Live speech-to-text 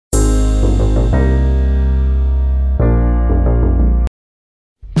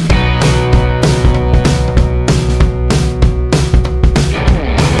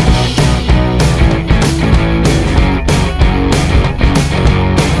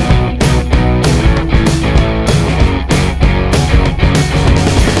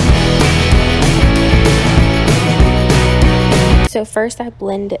first I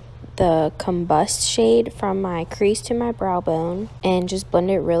blend the Combust shade from my crease to my brow bone and just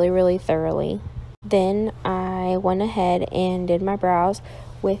blend it really thoroughly. Then I went ahead and did my brows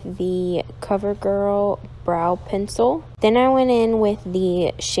with the CoverGirl brow pencil. Then I went in with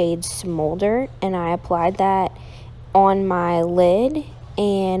the shade Smolder and I applied that on my lid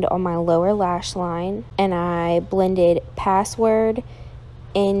and on my lower lash line, and I blended Password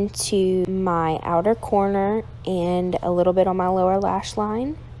into my outer corner and a little bit on my lower lash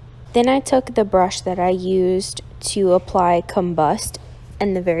line. Then I took the brush that I used to apply Combust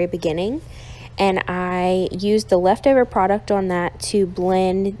in the very beginning, and I used the leftover product on that to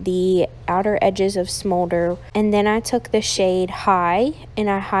blend the outer edges of Smolder. And then I took the shade High and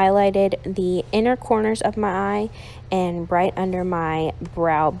I highlighted the inner corners of my eye and right under my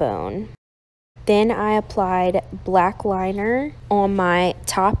brow bone. Then I applied black liner on my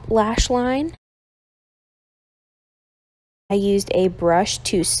top lash line. I used a brush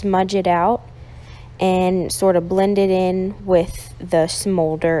to smudge it out and sort of blend it in with the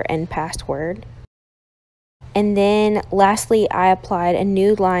Smolder and Password. And then lastly, I applied a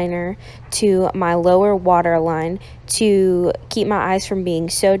nude liner to my lower waterline to keep my eyes from being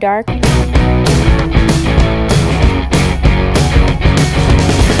so dark.